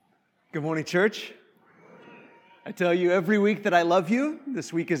Good morning, church. I tell you every week that I love you.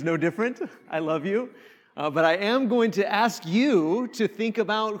 This week is no different. I love you. But I am going to ask you to think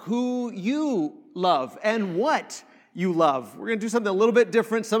about who you love and what you love. We're going to do something a little bit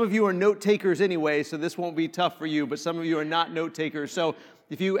different. Some of you are note takers anyway, so this won't be tough for you, but some of you are not note takers. So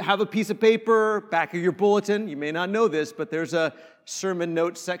if you have a piece of paper, back of your bulletin, you may not know this, but there's a sermon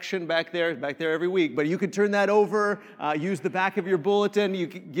notes section back there every week. But you can turn that over, use the back of your bulletin, you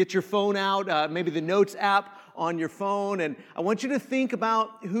can get your phone out, maybe the notes app on your phone, and I want you to think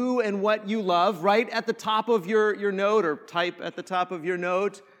about who and what you love right at the top of your note, or type at the top of your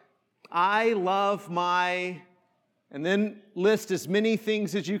note, I love my... And then list as many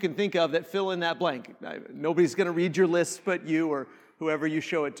things as you can think of that fill in that blank. Nobody's going to read your list but you or whoever you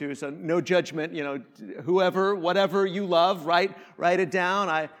show it to, so no judgment. Whoever, whatever you love, write it down.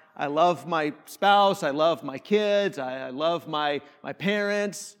 I love my spouse. I love my kids. I love my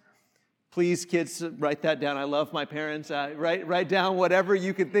parents. Please, kids, write that down. I love my parents. Write down whatever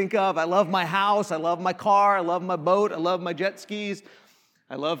you can think of. I love my house. I love my car. I love my boat. I love my jet skis.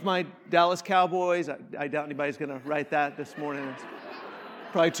 I love my Dallas Cowboys. I doubt anybody's going to write that this morning. It's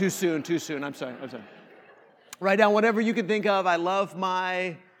probably too soon. I'm sorry. Write down whatever you can think of. I love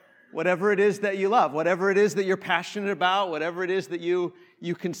my, whatever it is that you love, whatever it is that you're passionate about, whatever it is that you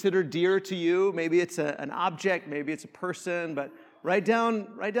consider dear to you. Maybe it's an object, maybe it's a person, but write down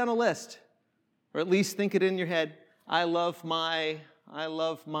a list, or at least think it in your head. I love my.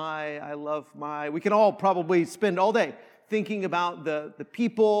 We can all probably spend all day thinking about the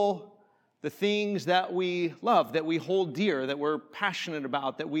people, the things that we love, that we hold dear, that we're passionate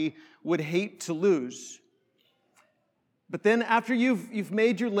about, that we would hate to lose. But then after you've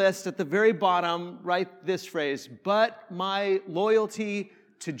made your list, at the very bottom, write this phrase, but my loyalty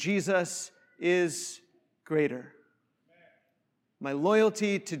to Jesus is greater. My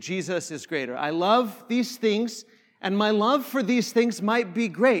loyalty to Jesus is greater. I love these things, and my love for these things might be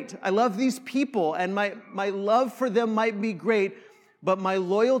great. I love these people, and my love for them might be great, but my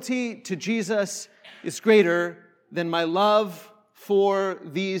loyalty to Jesus is greater than my love for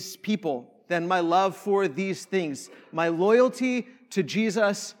these people, than my love for these things. My loyalty to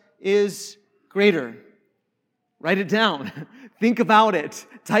Jesus is greater. Write it down. Think about it.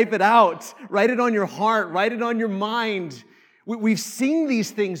 Type it out. Write it on your heart. Write it on your mind. We've seen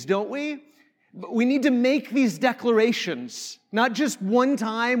these things, don't we? But we need to make these declarations, not just one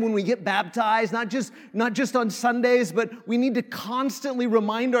time when we get baptized, not just on Sundays, but we need to constantly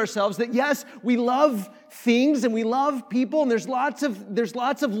remind ourselves that yes, we love things and we love people, and there's lots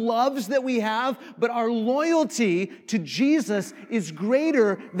of loves that we have, but our loyalty to Jesus is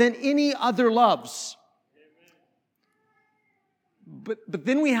greater than any other loves. But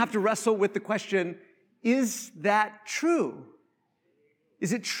then we have to wrestle with the question, is that true?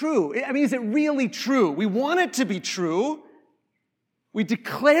 Is it true? I mean, is it really true? We want it to be true. We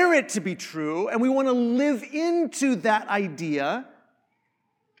declare it to be true, and we want to live into that idea.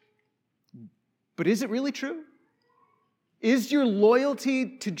 But is it really true? Is your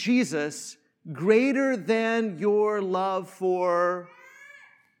loyalty to Jesus greater than your love for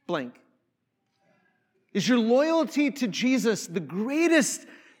blank? Is your loyalty to Jesus the greatest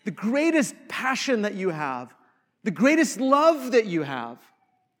passion that you have? The greatest love that you have?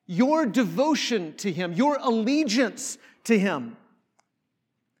 Your devotion to Him, your allegiance to Him?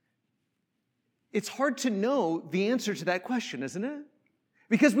 It's hard to know the answer to that question, isn't it?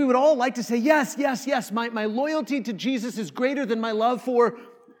 Because we would all like to say, yes, my loyalty to Jesus is greater than my love for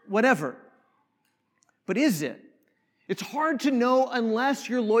whatever. But is it? It's hard to know unless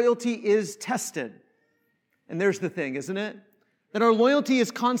your loyalty is tested. And there's the thing, isn't it? That our loyalty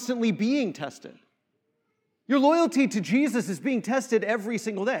is constantly being tested. Your loyalty to Jesus is being tested every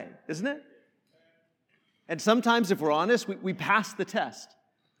single day, isn't it? And sometimes, if we're honest, we pass the test.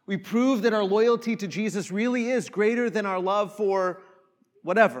 We prove that our loyalty to Jesus really is greater than our love for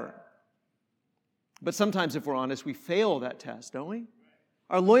whatever. But sometimes, if we're honest, we fail that test, don't we?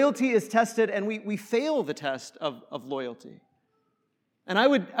 Our loyalty is tested, and we fail the test of loyalty. And I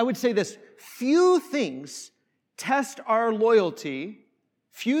would say this, few things test our loyalty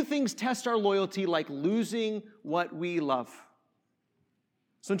like losing what we love.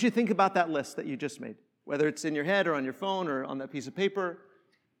 So don't you think about that list that you just made, whether it's in your head or on your phone or on that piece of paper.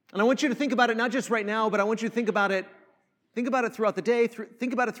 And I want you to think about it not just right now, but I want you to think about it throughout the day,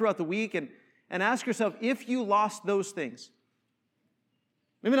 think about it throughout the week, and ask yourself, if you lost those things,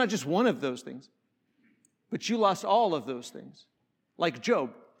 maybe not just one of those things, but you lost all of those things, like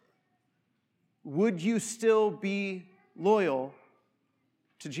Job, would you still be loyal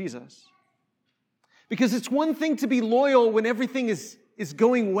to Jesus? Because it's one thing to be loyal when everything is is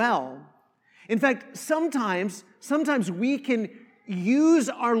going well. In fact, sometimes we can use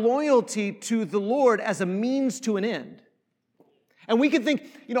our loyalty to the Lord as a means to an end. And we can think,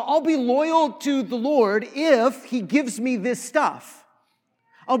 I'll be loyal to the Lord if He gives me this stuff.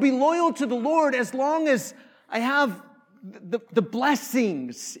 I'll be loyal to the Lord as long as I have the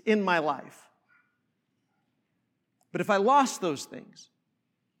blessings in my life. But if I lost those things,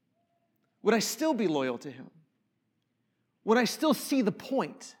 would I still be loyal to Him? Would I still see the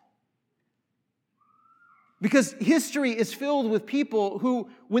point? Because history is filled with people who,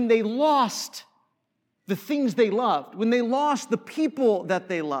 when they lost the things they loved, when they lost the people that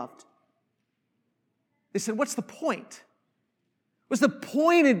they loved, they said, what's the point? What's the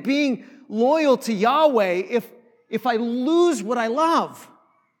point in being loyal to Yahweh if I lose what I love?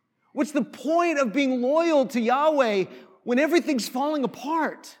 What's the point of being loyal to Yahweh when everything's falling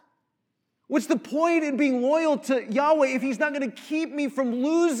apart? What's the point in being loyal to Yahweh if He's not going to keep me from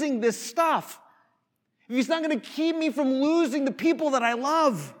losing this stuff? If He's not going to keep me from losing the people that I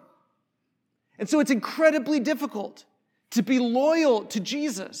love? And so it's incredibly difficult to be loyal to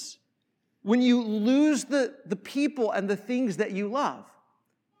Jesus when you lose the people and the things that you love.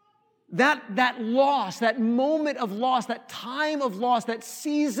 That loss, that moment of loss, that time of loss, that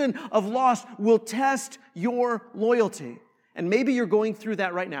season of loss will test your loyalty. And maybe you're going through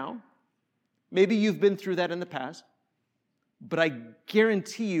that right now. Maybe you've been through that in the past. But I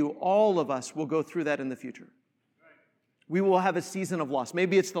guarantee you, all of us will go through that in the future. We will have a season of loss.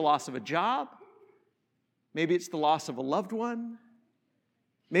 Maybe it's the loss of a job. Maybe it's the loss of a loved one.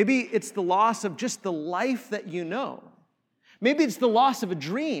 Maybe it's the loss of just the life that you know. Maybe it's the loss of a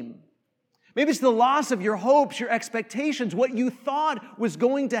dream. Maybe it's the loss of your hopes, your expectations, what you thought was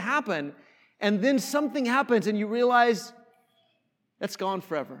going to happen. And then something happens and you realize that's gone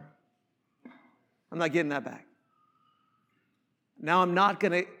forever. I'm not getting that back. Now I'm not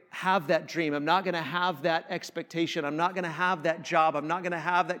going to have that dream. I'm not going to have that expectation. I'm not going to have that job. I'm not going to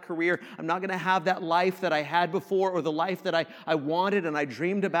have that career. I'm not going to have that life that I had before or the life that I wanted and I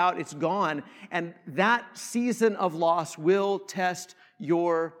dreamed about. It's gone. And that season of loss will test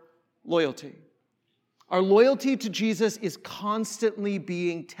your loyalty. Our loyalty to Jesus is constantly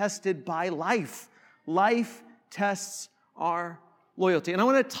being tested by life. Life tests our loyalty. And I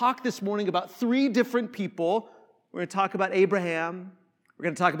want to talk this morning about 3 different people. We're going to talk about Abraham. We're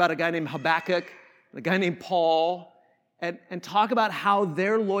going to talk about a guy named Habakkuk, a guy named Paul, and talk about how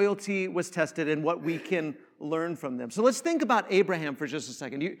their loyalty was tested and what we can learn from them. So let's think about Abraham for just a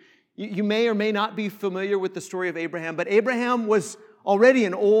second. You may or may not be familiar with the story of Abraham, but Abraham was already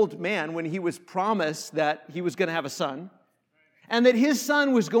an old man when he was promised that he was going to have a son, and that his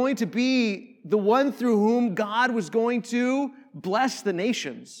son was going to be the one through whom God was going to bless the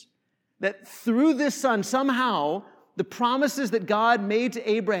nations. That through this son, somehow, the promises that God made to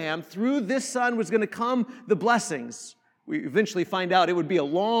Abraham, through this son was going to come the blessings. We eventually find out it would be a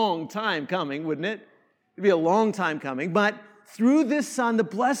long time coming, wouldn't it? It'd be a long time coming. But through this son, the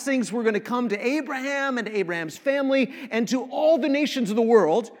blessings were going to come to Abraham and to Abraham's family and to all the nations of the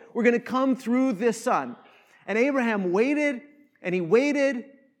world were going to come through this son. And Abraham waited, and he waited,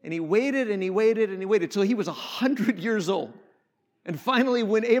 and he waited, and he waited, and he waited till he was 100 years old. And finally,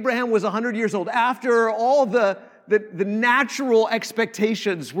 when Abraham was 100 years old, after all the natural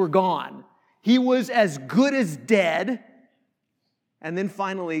expectations were gone, he was as good as dead. And then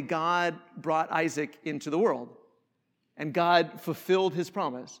finally, God brought Isaac into the world. And God fulfilled His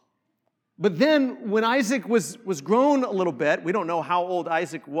promise. But then, when Isaac was grown a little bit, we don't know how old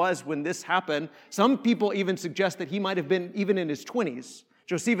Isaac was when this happened. Some people even suggest that he might have been even in his 20s.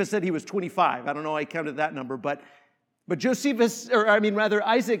 Josephus said he was 25. I don't know, I counted that number, but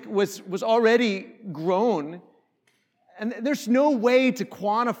Isaac was already grown, and there's no way to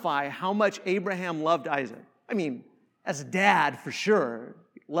quantify how much Abraham loved Isaac. I mean, as a dad, for sure,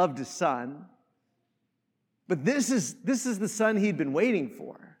 loved his son. But this is the son he'd been waiting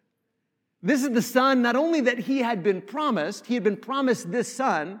for. This is the son, not only that he had been promised this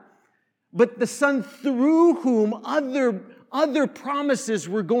son, but the son through whom other promises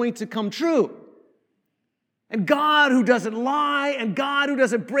were going to come true. And God, who doesn't lie, and God, who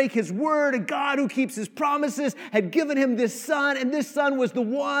doesn't break His word, and God, who keeps His promises, had given him this son, and this son was the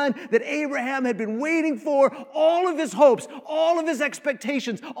one that Abraham had been waiting for. All of his hopes, all of his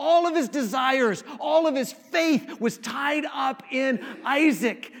expectations, all of his desires, all of his faith was tied up in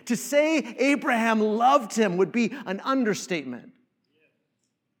Isaac. To say Abraham loved him would be an understatement.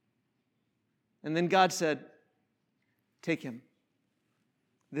 And then God said, take him,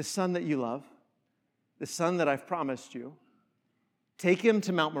 this son that you love, the son that I've promised you, take him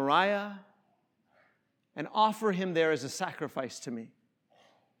to Mount Moriah and offer him there as a sacrifice to me.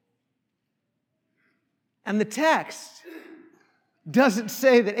 And the text doesn't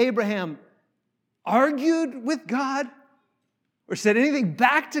say that Abraham argued with God or said anything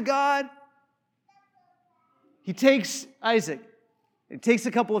back to God. He takes Isaac, he takes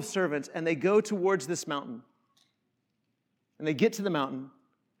a couple of servants, and they go towards this mountain. And they get to the mountain.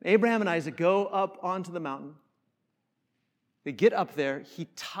 Abraham and Isaac go up onto the mountain. They get up there. He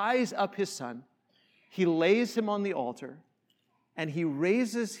ties up his son. He lays him on the altar. And he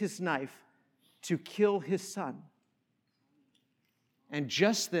raises his knife to kill his son. And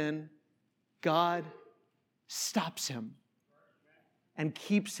just then, God stops him and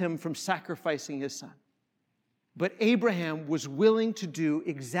keeps him from sacrificing his son. But Abraham was willing to do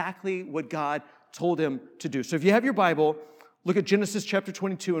exactly what God told him to do. So if you have your Bible, look at Genesis chapter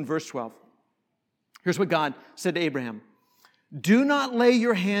 22 and verse 12. Here's what God said to Abraham. Do not lay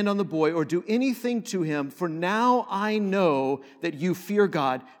your hand on the boy or do anything to him, for now I know that you fear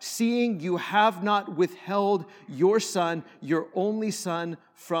God, seeing you have not withheld your son, your only son,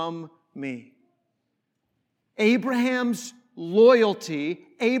 from me. Abraham's loyalty,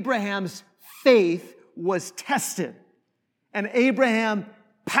 Abraham's faith was tested, and Abraham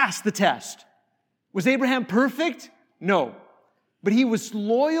passed the test. Was Abraham perfect? No. But he was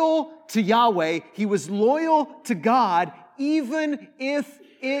loyal to Yahweh. He was loyal to God, even if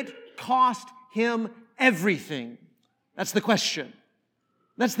it cost him everything. That's the question.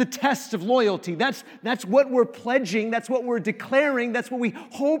 That's the test of loyalty. That's what we're pledging. That's what we're declaring. That's what we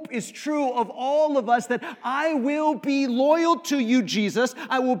hope is true of all of us, that I will be loyal to you, Jesus.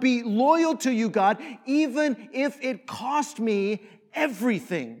 I will be loyal to you, God, even if it cost me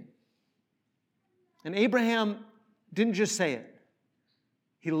everything. And Abraham didn't just say it.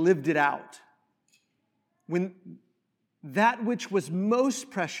 He lived it out. When that which was most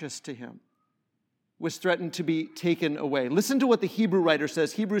precious to him was threatened to be taken away. Listen to what the Hebrew writer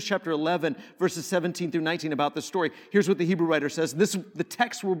says, Hebrews chapter 11, verses 17 through 19 about the story. Here's what the Hebrew writer says. This is the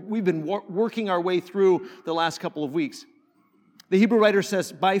text we've been working our way through the last couple of weeks. The Hebrew writer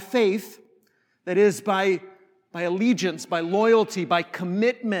says, by faith, that is by allegiance, by loyalty, by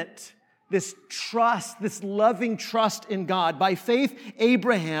commitment, this trust, this loving trust in God. By faith,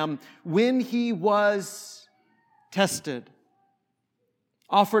 Abraham, when he was tested,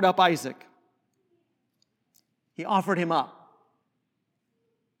 offered up Isaac. He offered him up.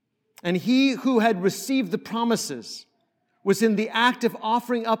 And he who had received the promises was in the act of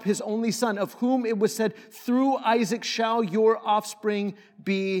offering up his only son, of whom it was said, through Isaac shall your offspring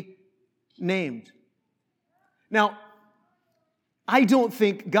be named. Now, I don't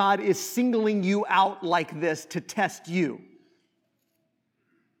think God is singling you out like this to test you.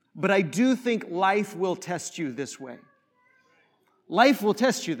 But I do think life will test you this way. Life will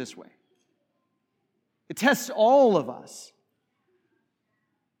test you this way. It tests all of us.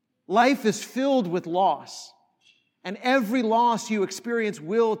 Life is filled with loss, and every loss you experience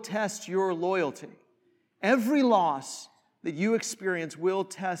will test your loyalty. Every loss that you experience will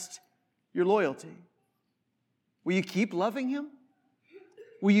test your loyalty. Will you keep loving him?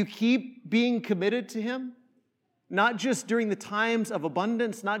 Will you keep being committed to him? Not just during the times of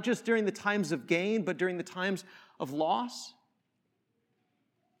abundance, not just during the times of gain, but during the times of loss?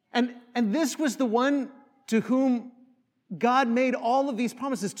 And this was the one to whom God made all of these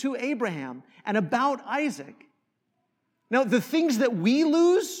promises, to Abraham and about Isaac. Now, the things that we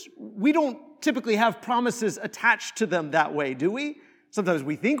lose, we don't typically have promises attached to them that way, do we? Sometimes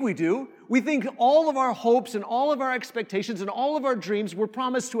we think we do. We think all of our hopes and all of our expectations and all of our dreams were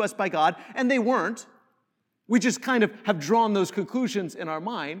promised to us by God, and they weren't. We just kind of have drawn those conclusions in our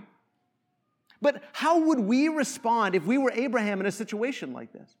mind. But how would we respond if we were Abraham in a situation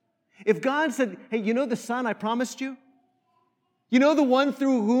like this? If God said, hey, you know the son I promised you? You know the one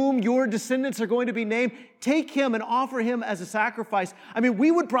through whom your descendants are going to be named? Take him and offer him as a sacrifice. I mean, we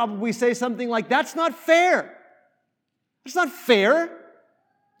would probably say something like, that's not fair. That's not fair.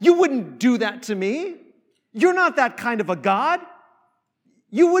 You wouldn't do that to me. You're not that kind of a God.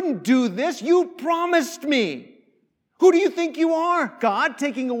 You wouldn't do this. You promised me. Who do you think you are, God,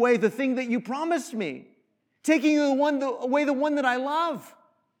 taking away the thing that you promised me? Taking away the one that I love?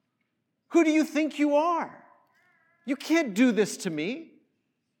 Who do you think you are? You can't do this to me.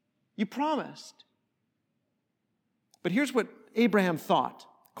 You promised. But here's what Abraham thought,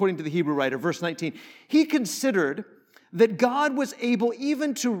 according to the Hebrew writer, verse 19. He considered that God was able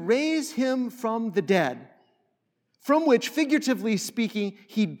even to raise him from the dead, from which, figuratively speaking,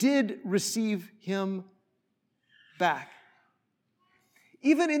 he did receive him back.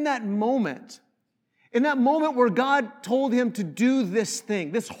 Even in that moment where God told him to do this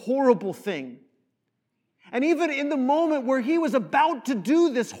thing, this horrible thing, And even in the moment where he was about to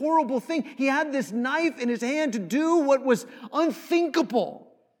do this horrible thing, he had this knife in his hand to do what was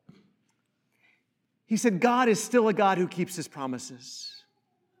unthinkable. He said, God is still a God who keeps his promises.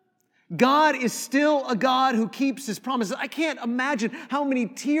 God is still a God who keeps his promises. I can't imagine how many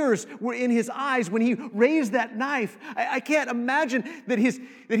tears were in his eyes when he raised that knife. I can't imagine that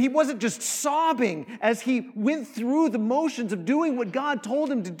he wasn't just sobbing as he went through the motions of doing what God told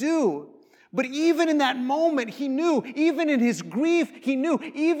him to do. But even in that moment, he knew, even in his grief, he knew,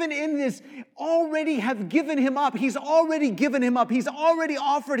 even in this already have given him up. He's already given him up. He's already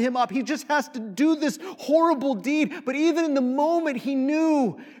offered him up. He just has to do this horrible deed. But even in the moment, he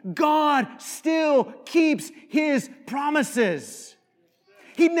knew God still keeps his promises.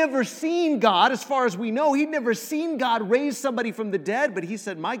 He'd never seen God, as far as we know, he'd never seen God raise somebody from the dead, but he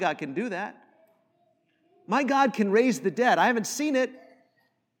said, my God can do that. My God can raise the dead. I haven't seen it,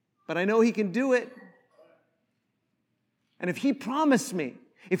 but I know he can do it. And if he promised me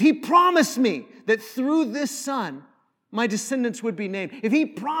that through this son, my descendants would be named, if he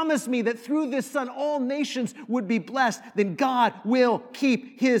promised me that through this son, all nations would be blessed, then God will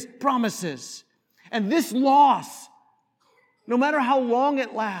keep his promises. And this loss, no matter how long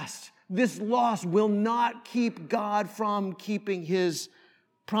it lasts, this loss will not keep God from keeping his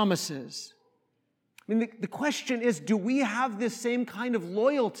promises. I mean, the question is, do we have this same kind of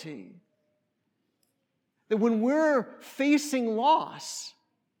loyalty? That when we're facing loss,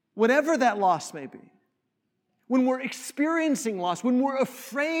 whatever that loss may be, when we're experiencing loss, when we're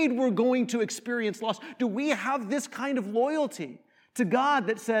afraid we're going to experience loss, do we have this kind of loyalty to God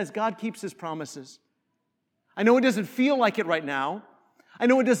that says God keeps his promises? I know it doesn't feel like it right now. I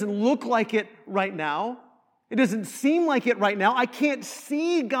know it doesn't look like it right now. It doesn't seem like it right now. I can't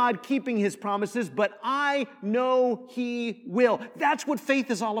see God keeping his promises, but I know he will. That's what faith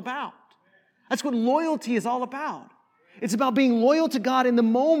is all about. That's what loyalty is all about. It's about being loyal to God in the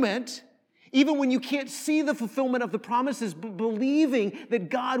moment, even when you can't see the fulfillment of the promises, but believing that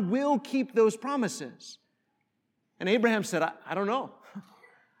God will keep those promises. And Abraham said, I don't know.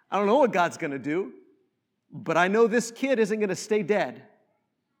 I don't know what God's going to do, but I know this kid isn't going to stay dead.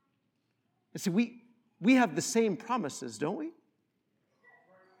 And so we have the same promises, don't we?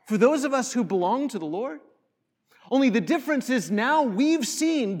 For those of us who belong to the Lord. Only the difference is now we've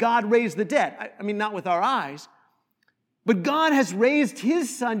seen God raise the dead. I mean, not with our eyes, but God has raised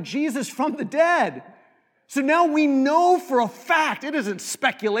his son, Jesus, from the dead. So now we know for a fact, it isn't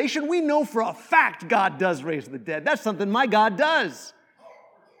speculation, we know for a fact God does raise the dead. That's something my God does.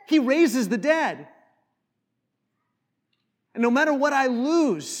 He raises the dead. And no matter what I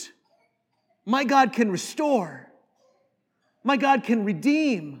lose, my God can restore. My God can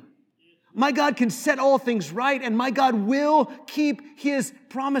redeem. My God can set all things right, and my God will keep his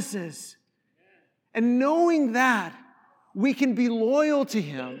promises. And knowing that, we can be loyal to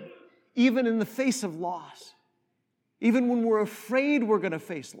him even in the face of loss. Even when we're afraid we're going to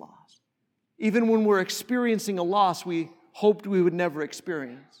face loss. Even when we're experiencing a loss we hoped we would never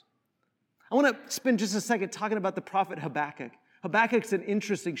experience. I want to spend just a second talking about the prophet Habakkuk. Habakkuk's an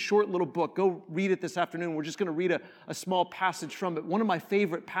interesting, short little book. Go read it this afternoon. We're just going to read a small passage from it. One of my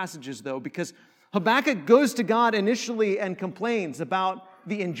favorite passages, though, because Habakkuk goes to God initially and complains about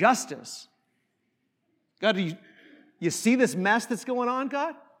the injustice. God, do you see this mess that's going on,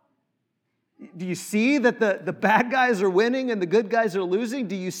 God? Do you see that the bad guys are winning and the good guys are losing?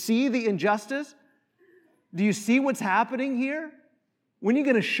 Do you see the injustice? Do you see what's happening here? When are you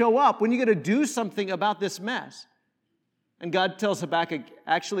going to show up? When are you going to do something about this mess? And God tells Habakkuk,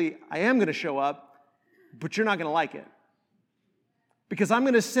 actually, I am going to show up, but you're not going to like it. Because I'm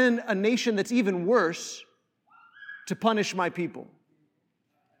going to send a nation that's even worse to punish my people.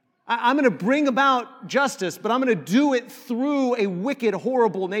 I'm going to bring about justice, but I'm going to do it through a wicked,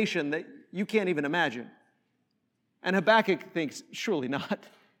 horrible nation that you can't even imagine. And Habakkuk thinks, surely not.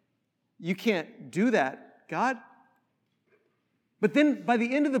 You can't do that, God. But then by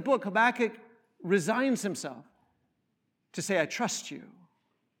the end of the book, Habakkuk resigns himself to say, I trust you.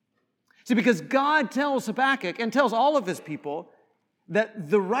 See, because God tells Habakkuk and tells all of his people that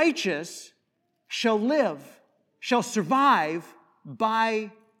the righteous shall live, shall survive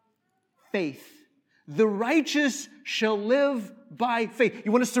by faith. The righteous shall live by faith.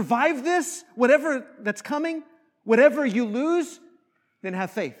 You want to survive this? Whatever that's coming, whatever you lose, then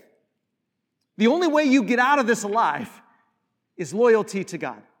have faith. The only way you get out of this alive is loyalty to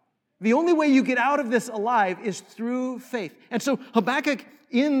God. The only way you get out of this alive is through faith. And so Habakkuk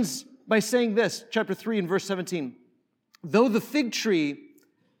ends by saying this, chapter 3 and verse 17. Though the fig tree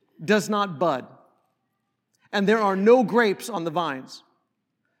does not bud, and there are no grapes on the vines,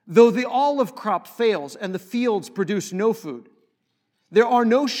 Though the olive crop fails and the fields produce no food, there are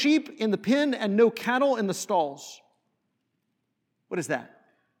no sheep in the pen and no cattle in the stalls. What is that?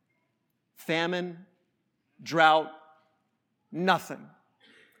 Famine, drought, nothing.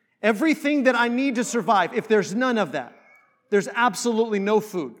 Everything that I need to survive, if there's none of that, there's absolutely no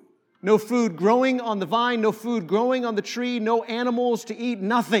food. No food growing on the vine, no food growing on the tree, no animals to eat,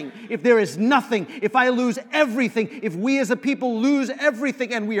 nothing. If there is nothing, if I lose everything, if we as a people lose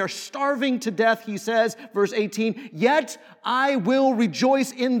everything and we are starving to death, he says, verse 18, yet I will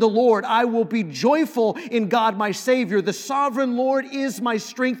rejoice in the Lord. I will be joyful in God my Savior. The sovereign Lord is my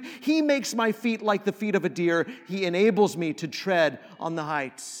strength. He makes my feet like the feet of a deer. He enables me to tread on the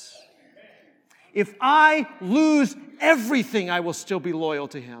heights. If I lose everything, I will still be loyal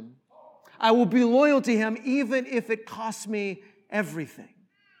to him. I will be loyal to him even if it costs me everything.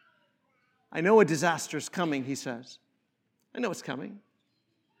 I know a disaster is coming, he says. I know it's coming.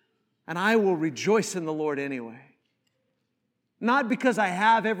 And I will rejoice in the Lord anyway. Not because I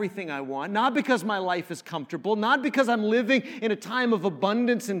have everything I want, not because my life is comfortable, not because I'm living in a time of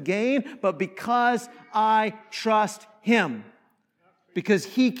abundance and gain, but because I trust him. Because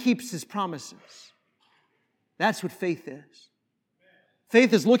he keeps his promises. That's what faith is.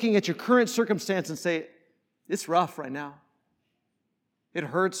 Faith is looking at your current circumstance and say, it's rough right now. It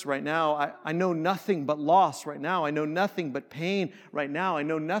hurts right now. I know nothing but loss right now. I know nothing but pain right now. I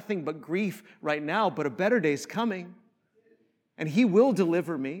know nothing but grief right now, but a better day is coming. And he will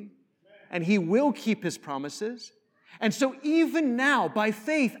deliver me. And he will keep his promises. And so even now, by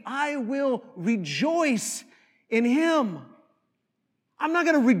faith, I will rejoice in him. I'm not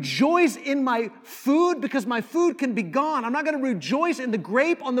going to rejoice in my food because my food can be gone. I'm not going to rejoice in the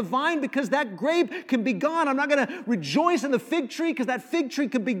grape on the vine because that grape can be gone. I'm not going to rejoice in the fig tree because that fig tree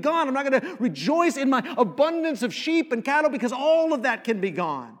can be gone. I'm not going to rejoice in my abundance of sheep and cattle because all of that can be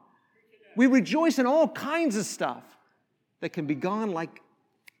gone. We rejoice in all kinds of stuff that can be gone like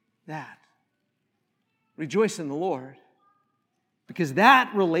that. Rejoice in the Lord because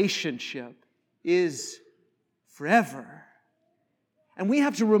that relationship is forever. And we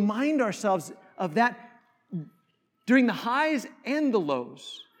have to remind ourselves of that during the highs and the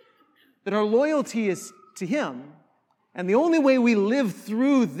lows, that our loyalty is to him. And the only way we live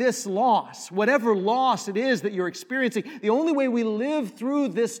through this loss, whatever loss it is that you're experiencing, the only way we live through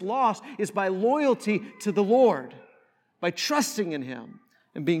this loss is by loyalty to the Lord, by trusting in him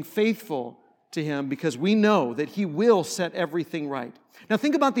and being faithful to him because we know that he will set everything right. Now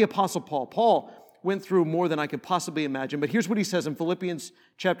think about the Apostle Paul. Paul went through more than I could possibly imagine. But here's what he says in Philippians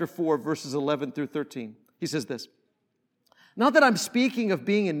chapter 4, verses 11 through 13. He says this, not that I'm speaking of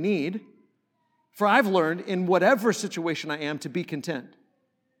being in need, for I've learned in whatever situation I am to be content.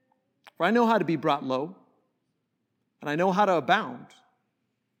 For I know how to be brought low, and I know how to abound.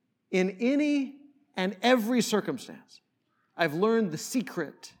 In any and every circumstance, I've learned the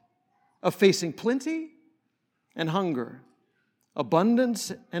secret of facing plenty and hunger,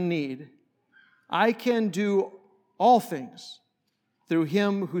 abundance and need. I can do all things through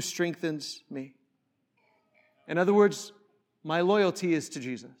him who strengthens me. In other words, my loyalty is to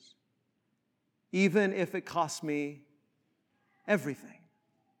Jesus, even if it costs me everything.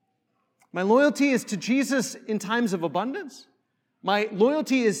 My loyalty is to Jesus in times of abundance. My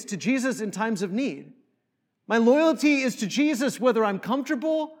loyalty is to Jesus in times of need. My loyalty is to Jesus whether I'm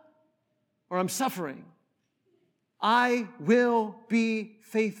comfortable or I'm suffering. I will be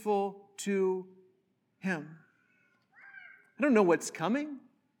faithful to him. I don't know what's coming.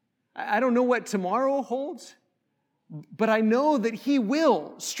 I don't know what tomorrow holds, but I know that he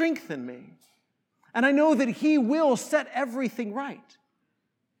will strengthen me. And I know that he will set everything right.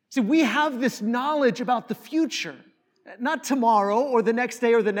 See, we have this knowledge about the future. Not tomorrow or the next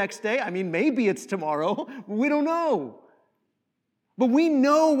day or the next day. I mean, maybe it's tomorrow. We don't know. But we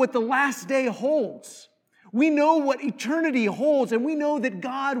know what the last day holds. We know what eternity holds, and we know that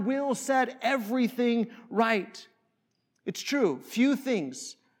God will set everything right. It's true. Few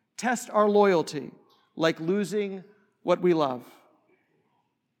things test our loyalty like losing what we love.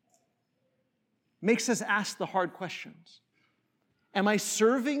 Makes us ask the hard questions. Am I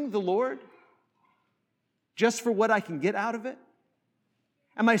serving the Lord just for what I can get out of it?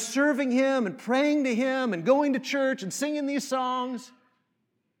 Am I serving him and praying to him and going to church and singing these songs,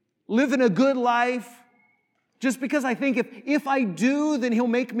 living a good life, just because I think if I do, then he'll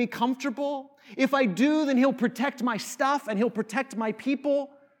make me comfortable? If I do, then he'll protect my stuff and he'll protect my people?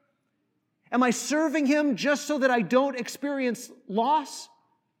 Am I serving him just so that I don't experience loss?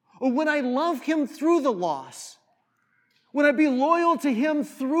 Or would I love him through the loss? Would I be loyal to him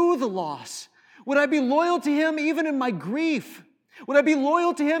through the loss? Would I be loyal to him even in my grief? Would I be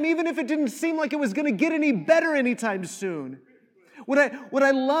loyal to him even if it didn't seem like it was going to get any better anytime soon? Would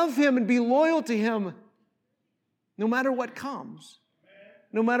I love him and be loyal to him no matter what comes,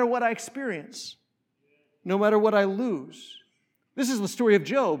 no matter what I experience, no matter what I lose? This is the story of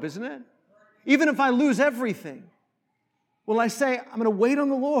Job, isn't it? Even if I lose everything, will I say, I'm going to wait on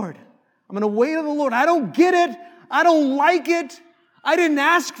the Lord. I'm going to wait on the Lord. I don't get it. I don't like it. I didn't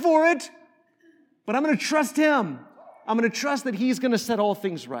ask for it. But I'm going to trust him. I'm going to trust that he's going to set all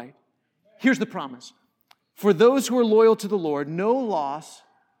things right. Here's the promise. For those who are loyal to the Lord, no loss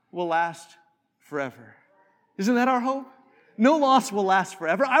will last forever. Isn't that our hope? No loss will last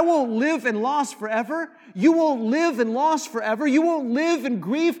forever. I won't live in loss forever. You won't live in loss forever. You won't live in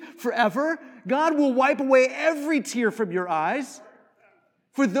grief forever. God will wipe away every tear from your eyes.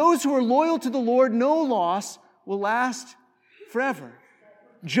 For those who are loyal to the Lord, no loss will last forever.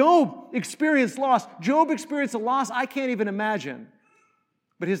 Job experienced loss. Job experienced a loss I can't even imagine.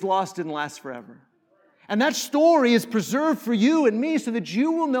 But his loss didn't last forever. And that story is preserved for you and me so that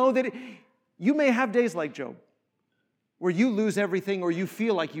you will know that you may have days like Job, where you lose everything or you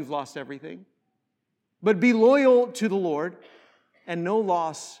feel like you've lost everything. But be loyal to the Lord, and no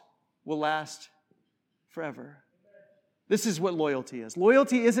loss will last forever. This is what loyalty is.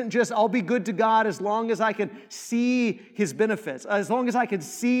 Loyalty isn't just, I'll be good to God as long as I can see his benefits, as long as I can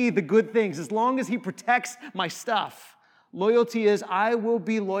see the good things, as long as he protects my stuff. Loyalty is, I will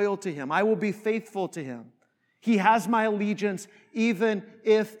be loyal to him. I will be faithful to him. He has my allegiance, even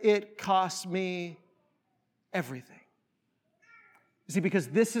if it costs me everything. You see, because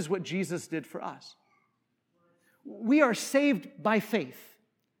this is what Jesus did for us. We are saved by faith.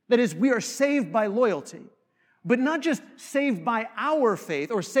 That is, we are saved by loyalty. But not just saved by our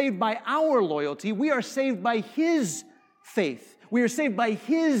faith or saved by our loyalty. We are saved by his faith. We are saved by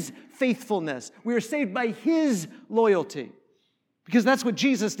his faithfulness. We are saved by his loyalty. Because that's what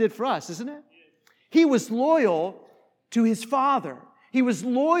Jesus did for us, isn't it? He was loyal to his Father. He was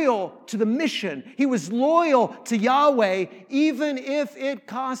loyal to the mission. He was loyal to Yahweh, even if it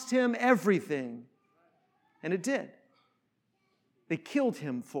cost him everything. And it did. They killed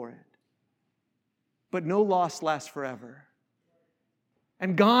him for it. But no loss lasts forever.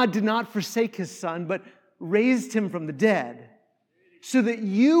 And God did not forsake his Son, but raised him from the dead, so that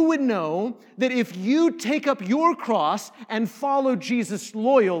you would know that if you take up your cross and follow Jesus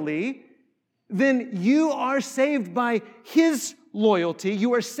loyally, then you are saved by his loyalty,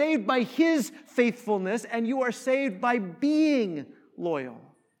 you are saved by his faithfulness, and you are saved by being loyal,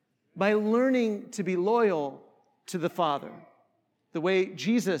 by learning to be loyal to the Father. The way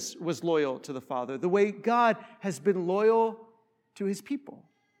Jesus was loyal to the Father, the way God has been loyal to his people.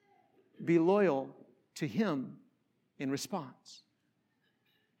 Be loyal to him in response.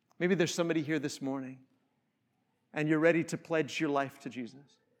 Maybe there's somebody here this morning and you're ready to pledge your life to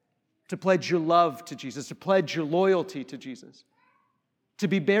Jesus, to pledge your love to Jesus, to pledge your loyalty to Jesus, to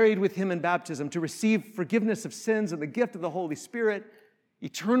be buried with him in baptism, to receive forgiveness of sins and the gift of the Holy Spirit,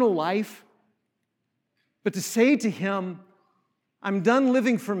 eternal life, but to say to him, I'm done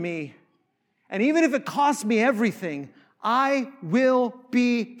living for me, and even if it costs me everything, I will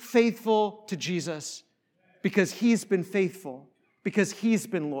be faithful to Jesus because he's been faithful, because he's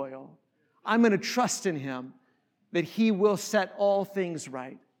been loyal. I'm going to trust in him that he will set all things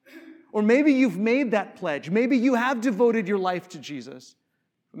right. Or maybe you've made that pledge. Maybe you have devoted your life to Jesus.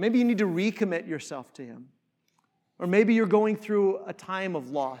 Maybe you need to recommit yourself to him. Or maybe you're going through a time of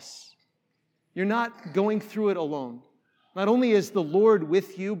loss. You're not going through it alone. Not only is the Lord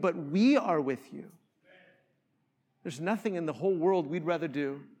with you, but we are with you. There's nothing in the whole world we'd rather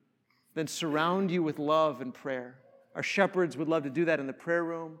do than surround you with love and prayer. Our shepherds would love to do that in the prayer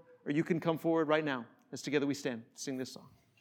room, or you can come forward right now as together we stand, sing this song.